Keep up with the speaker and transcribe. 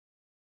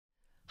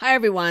Hi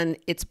everyone,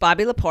 it's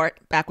Bobby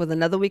Laporte back with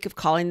another week of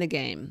Calling the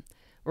Game,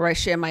 where I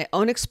share my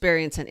own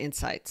experience and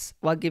insights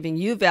while giving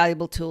you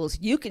valuable tools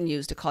you can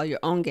use to call your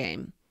own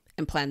game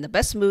and plan the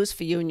best moves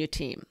for you and your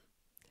team.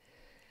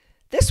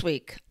 This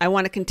week, I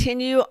want to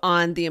continue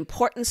on the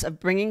importance of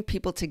bringing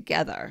people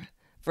together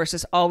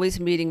versus always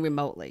meeting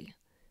remotely,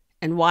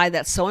 and why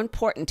that's so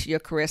important to your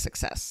career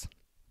success.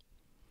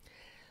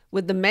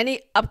 With the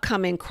many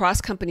upcoming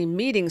cross-company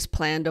meetings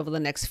planned over the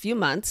next few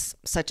months,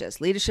 such as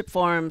leadership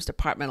forums,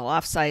 departmental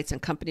offsites, and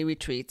company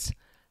retreats,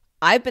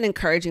 I've been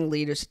encouraging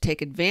leaders to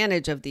take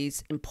advantage of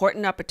these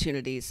important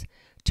opportunities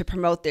to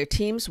promote their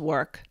team's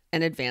work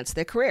and advance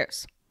their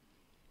careers.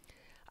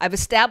 I've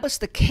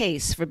established the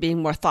case for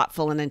being more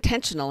thoughtful and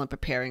intentional in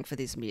preparing for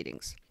these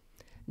meetings.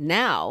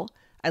 Now,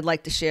 I'd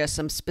like to share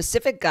some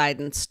specific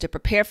guidance to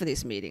prepare for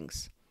these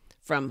meetings,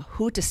 from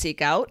who to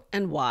seek out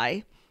and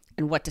why,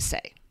 and what to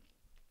say.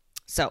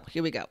 So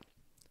here we go.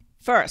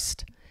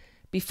 First,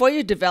 before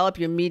you develop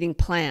your meeting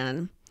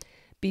plan,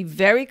 be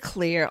very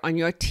clear on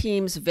your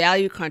team's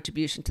value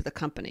contribution to the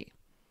company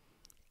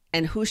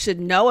and who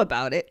should know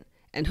about it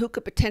and who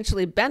could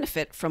potentially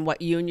benefit from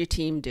what you and your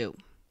team do.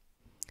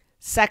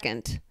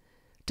 Second,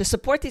 to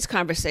support these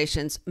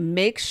conversations,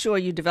 make sure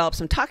you develop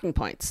some talking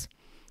points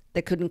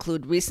that could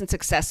include recent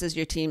successes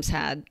your team's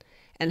had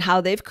and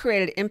how they've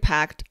created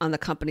impact on the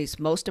company's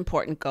most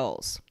important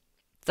goals.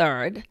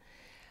 Third,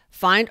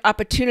 find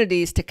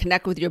opportunities to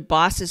connect with your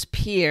boss's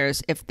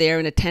peers if they're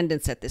in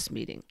attendance at this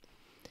meeting.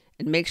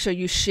 And make sure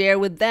you share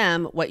with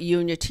them what you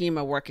and your team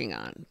are working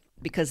on,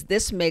 because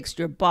this makes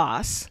your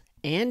boss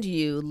and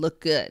you look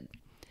good.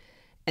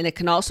 And it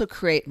can also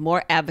create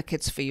more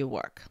advocates for your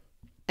work.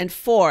 And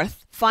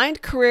fourth,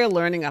 find career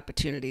learning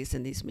opportunities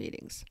in these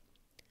meetings.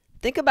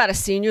 Think about a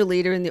senior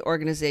leader in the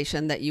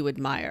organization that you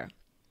admire.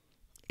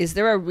 Is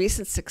there a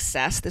recent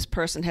success this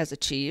person has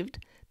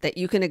achieved that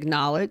you can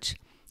acknowledge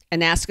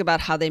and ask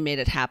about how they made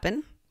it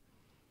happen?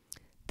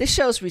 This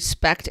shows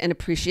respect and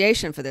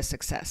appreciation for their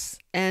success,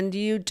 and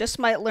you just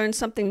might learn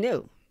something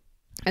new.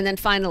 And then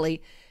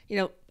finally,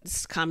 this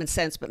is common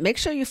sense, but make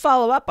sure you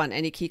follow up on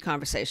any key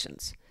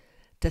conversations.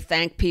 To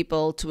thank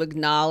people, to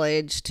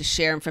acknowledge, to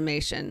share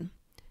information.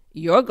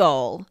 Your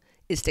goal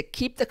is to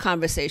keep the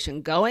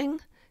conversation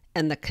going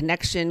and the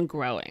connection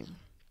growing.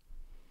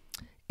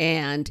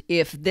 And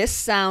if this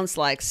sounds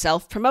like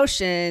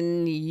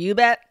self-promotion, you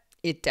bet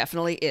it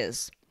definitely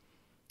is.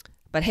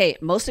 But hey,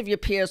 most of your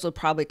peers will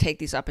probably take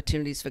these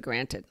opportunities for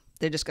granted.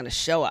 They're just going to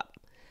show up,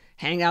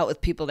 hang out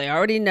with people they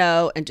already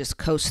know, and just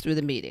coast through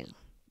the meeting.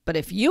 But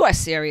if you are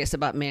serious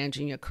about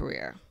managing your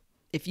career,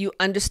 if you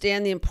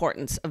understand the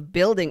importance of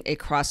building a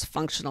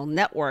cross-functional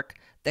network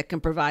that can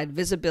provide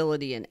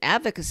visibility and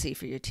advocacy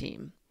for your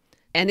team,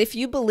 and if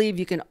you believe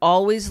you can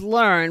always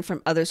learn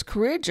from others'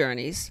 career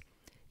journeys,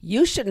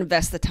 you should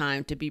invest the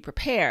time to be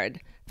prepared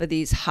for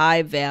these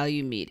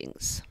high-value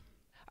meetings.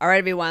 All right,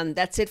 everyone,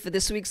 that's it for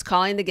this week's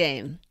Calling the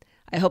Game.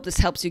 I hope this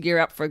helps you gear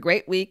up for a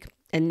great week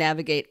and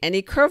navigate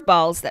any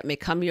curveballs that may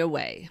come your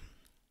way.